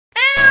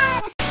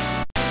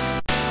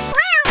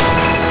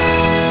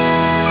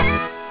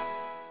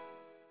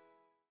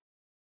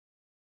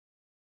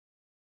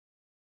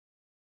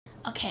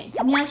OK，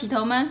 今天要洗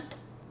头吗？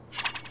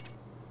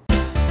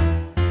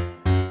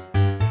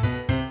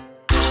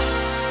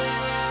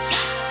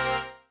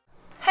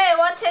嘿，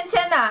我芊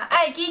芊呐，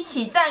爱记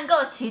起赞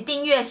购、起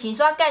订阅、洗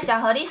刷介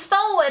绍给你所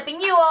有的朋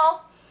友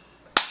哦。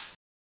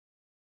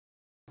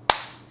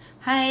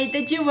嗨，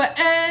大家晚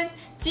安。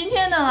今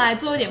天呢，来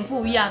做一点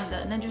不一样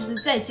的，那就是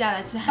在家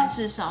来吃韩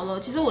式烧肉。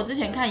其实我之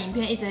前看影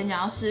片，一直很想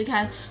要试试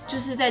看，就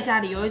是在家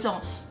里有一种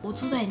我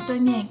坐在你对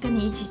面，跟你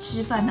一起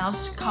吃饭，然后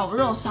烤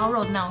肉、烧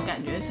肉的那种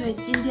感觉。所以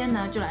今天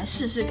呢，就来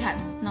试试看。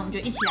那我们就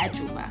一起来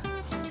煮吧。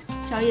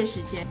宵夜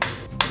时间。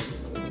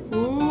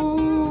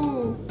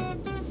哦，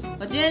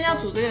我今天要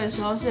煮这个的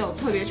时候，是有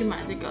特别去买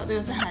这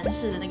个是韩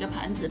式的那个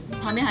盘子，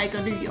旁边还有一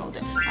个绿油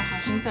的，哇，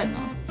好兴奋哦！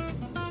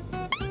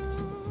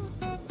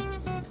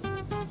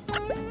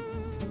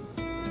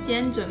今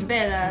天准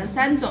备了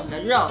3种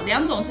的肉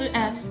，4种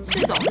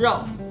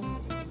肉。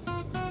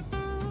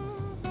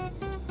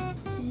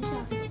先下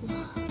这个，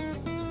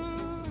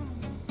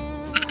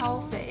超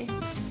肥。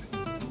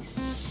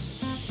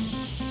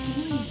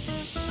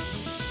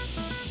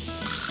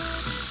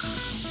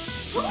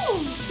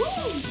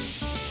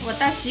我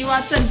大西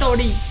瓜战斗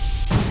力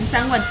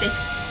13万です。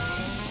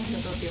这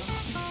都丢好。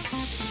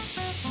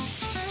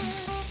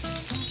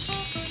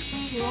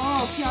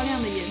哇，漂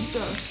亮的颜色。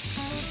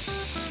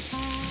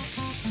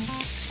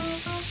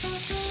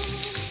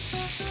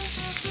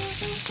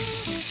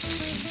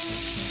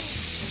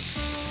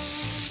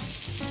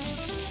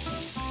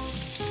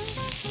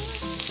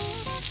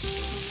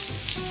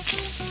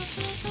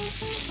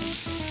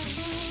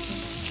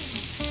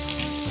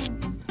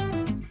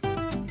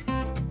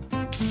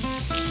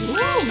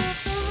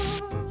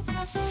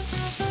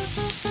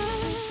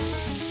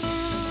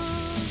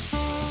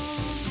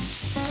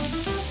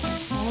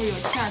然后有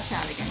恰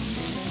恰的感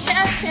觉，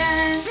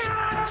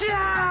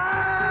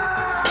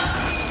恰。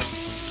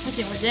不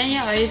行，我今天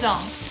要有一种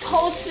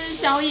偷吃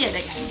宵夜的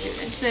感觉，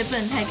所以不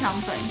能太亢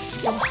奋。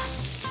哇，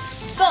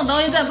这种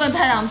东西真的不能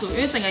太常煮，因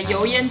为整个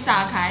油烟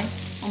炸开。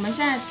我们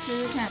现在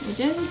吃吃看，我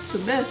今天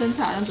准备的生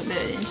菜好像准备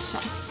的有点少，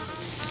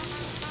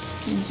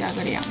先加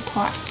个2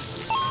块。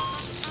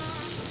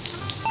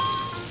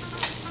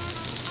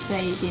再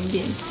一点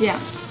点酱，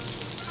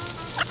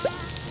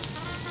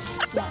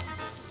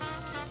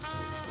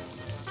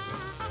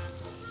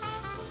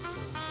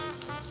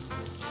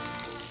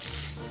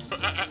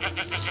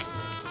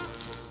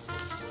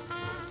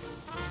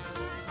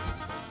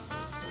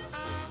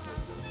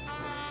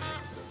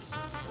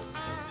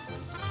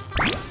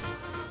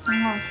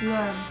很好吃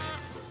哎，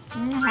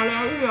好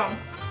疗愈哦，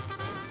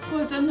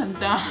味真很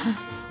大。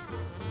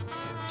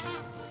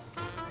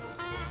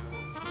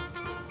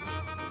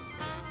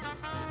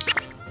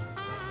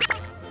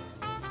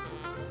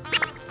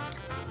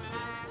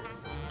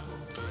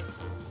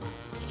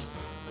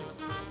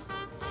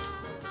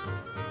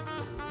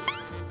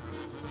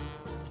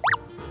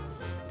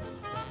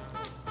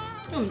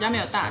因为我们家没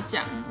有大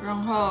酱，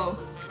然后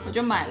我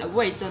就买了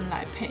味噌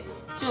来配，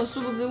结果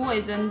殊不知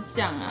味噌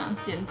酱啊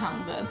减糖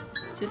的，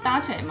其实搭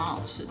起来也蛮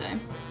好吃的。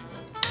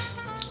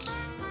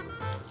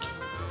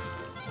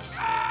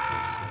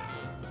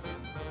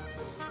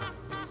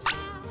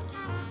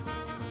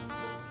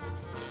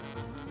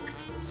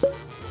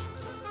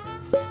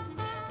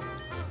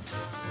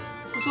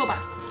不错吧？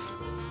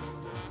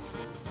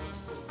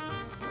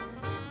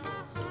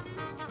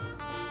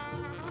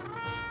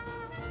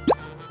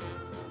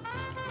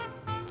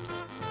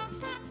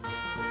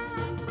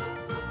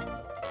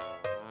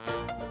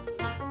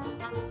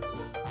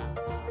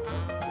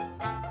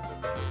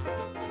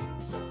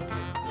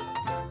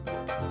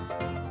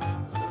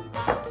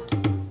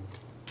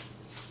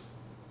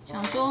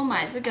想说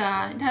买这个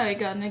啊，它有一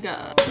个那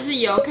个就是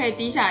油可以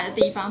滴下来的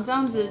地方，这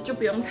样子就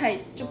不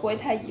会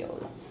太油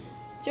了。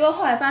结果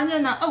后来发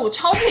现呢，我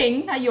超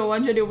平，它油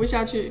完全流不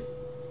下去。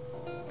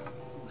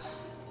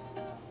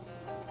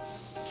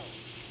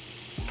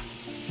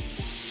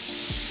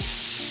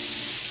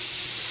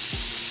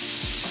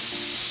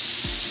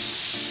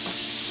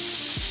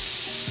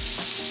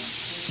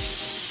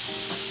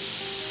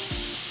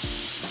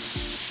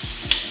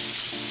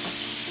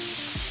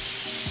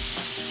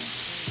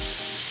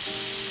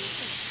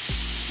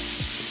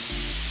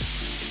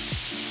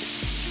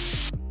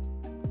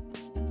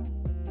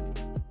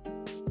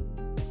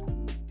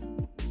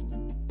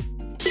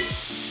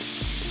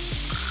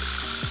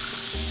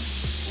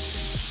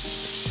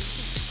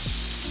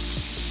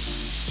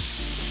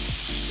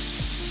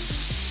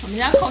我们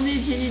家空气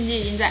清净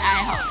机已经在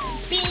哀嚎了，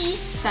哔，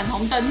闪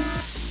红灯。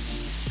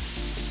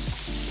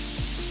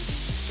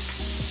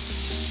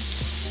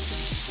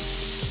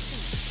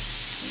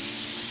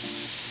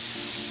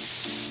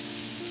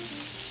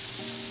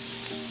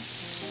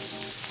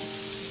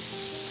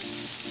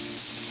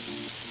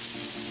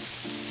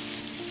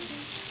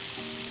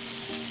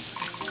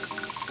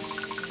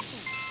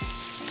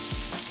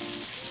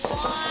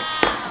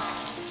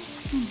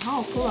好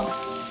好喝啊！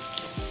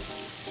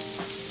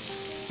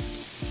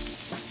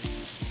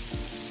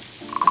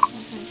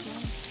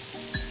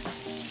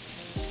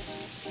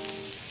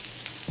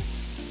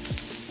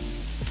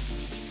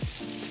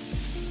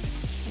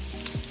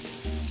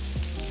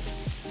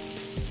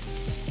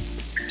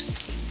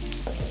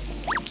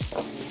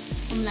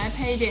们来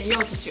配一点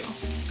柚子酒。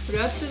我觉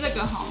得吃这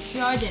个哈需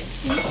要一点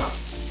清爽。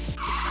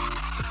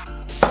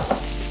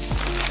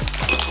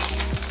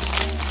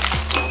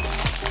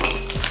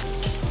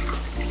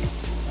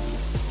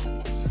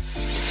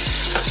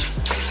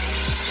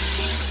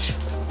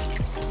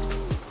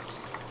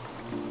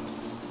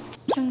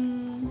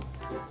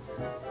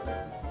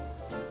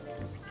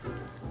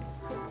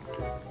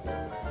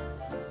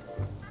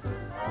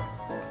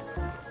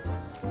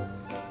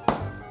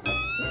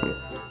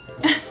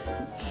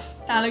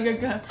打了个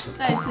嗝，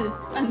再一次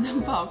半张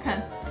不好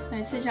看，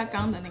来吃一下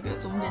刚刚的那个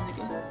中间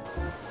这个。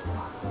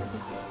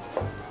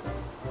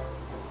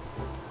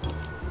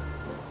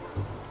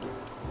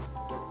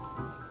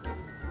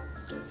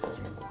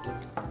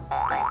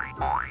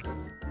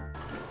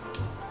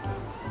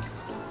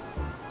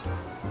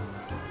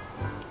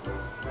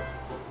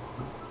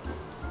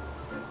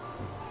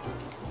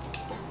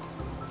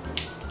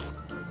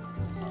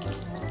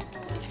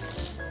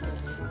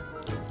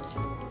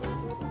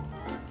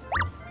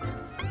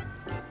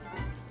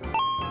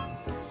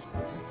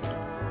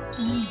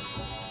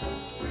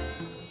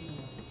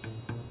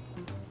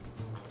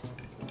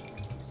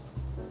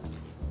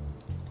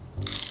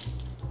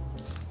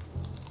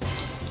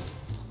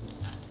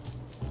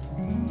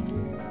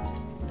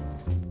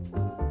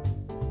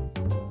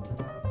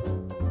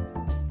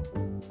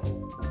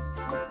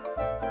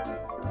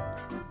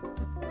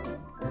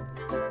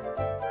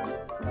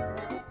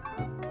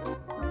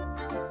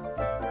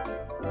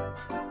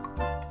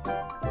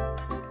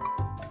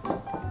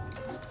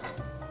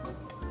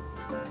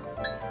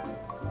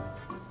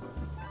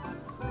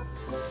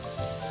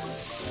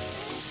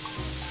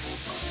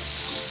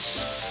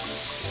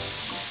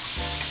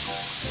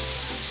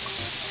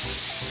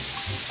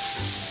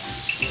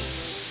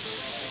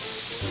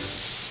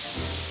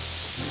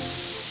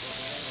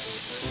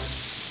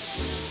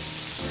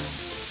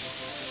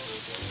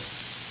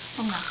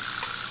放哪？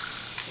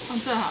放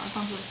这好了，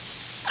放这。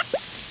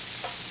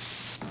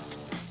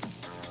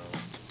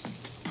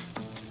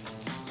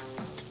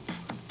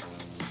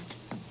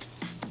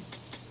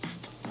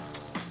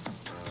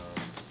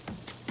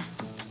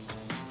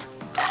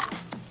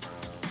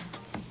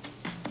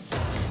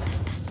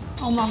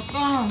Oh my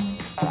god！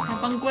 太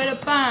犯规了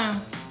吧！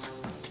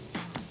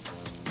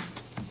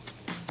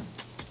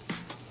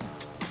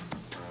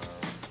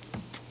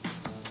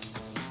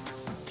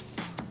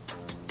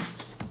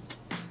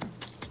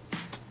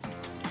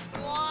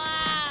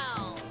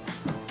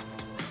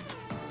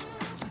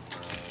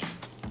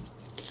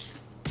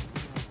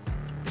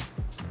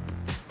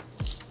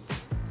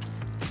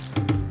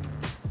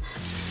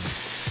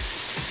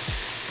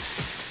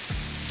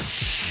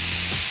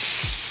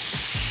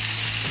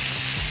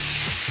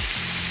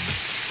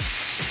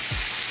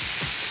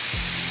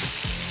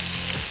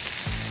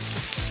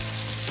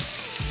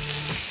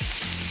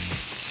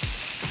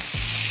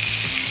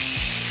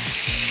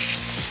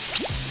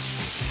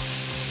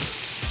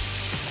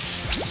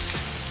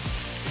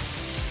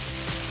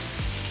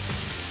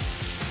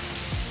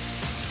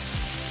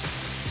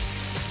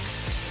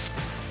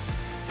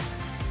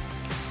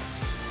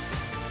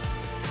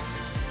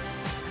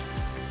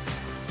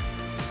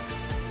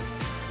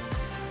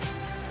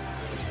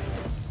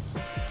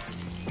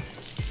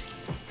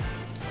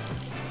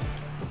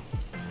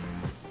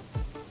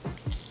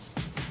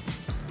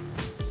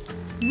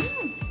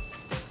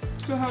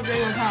最后这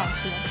个太好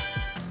吃了。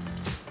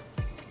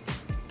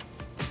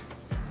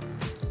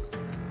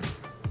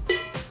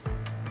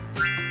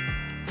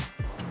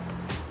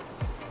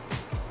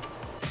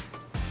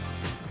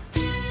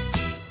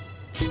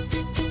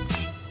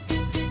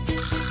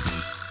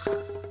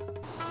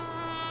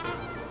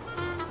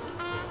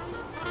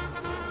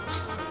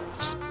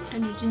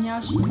感觉今天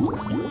要洗。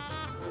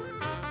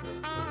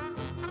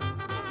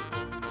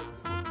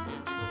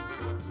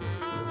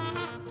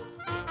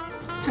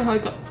最后一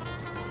个。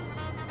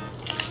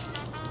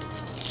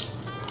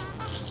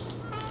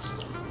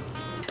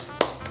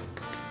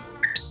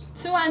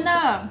吃完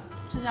了，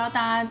不知道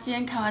大家今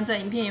天看完这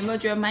影片有没有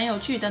觉得蛮有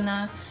趣的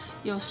呢？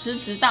有食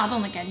指大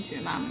动的感觉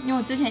吗？因为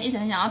我之前一直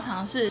很想要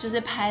尝试，就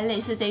是拍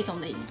类似这一种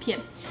的影片，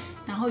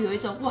然后有一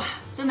种哇，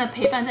真的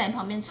陪伴在你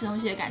旁边吃东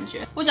西的感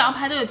觉。我想要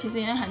拍这个其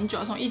实已经很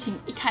久，从疫情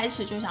一开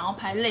始就想要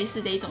拍类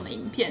似这一种的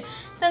影片，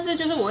但是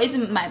就是我一直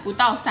买不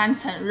到3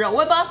层肉，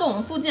我也不知道是我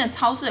们附近的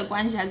超市的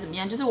关系还是怎么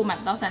样，就是我买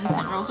不到3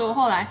层肉，所以我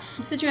后来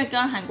是去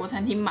跟韩国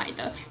餐厅买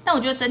的。但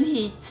我觉得整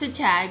体吃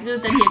起来就是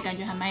整体的感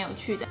觉还蛮有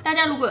趣的。大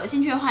家如果有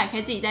兴趣的话，也可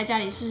以自己在家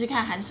里试试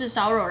看韩式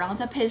烧肉，然后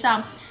再配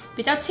上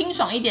比较清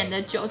爽一点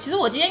的酒。其实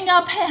我今天应该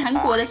要配韩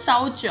国的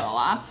烧酒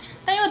啊，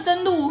但因为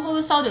蒸露或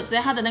者烧酒之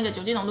类，它的那个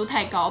酒精浓度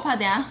太高，我怕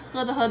等一下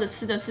喝着喝着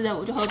吃着吃着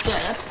我就喝醉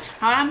了。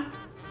好啦，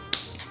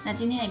那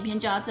今天的影片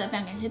就到这，非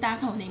常感谢大家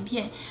看我的影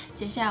片，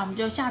接下来我们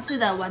就下次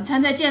的晚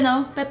餐再见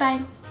喽，拜拜。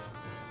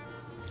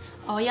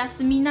おや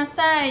すみな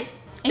さい。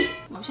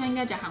我现在应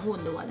该讲韩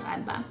文的晚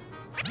安吧？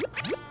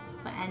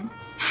晚安。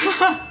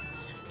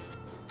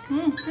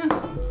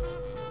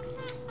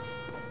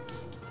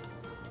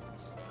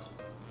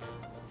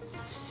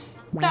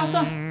大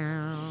蒜。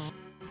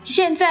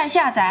现在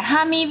下载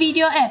哈咪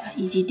Video App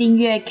以及订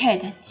阅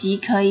Kate 即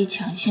可以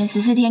抢先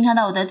14天看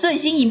到我的最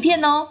新影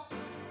片哦。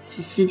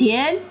14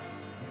天。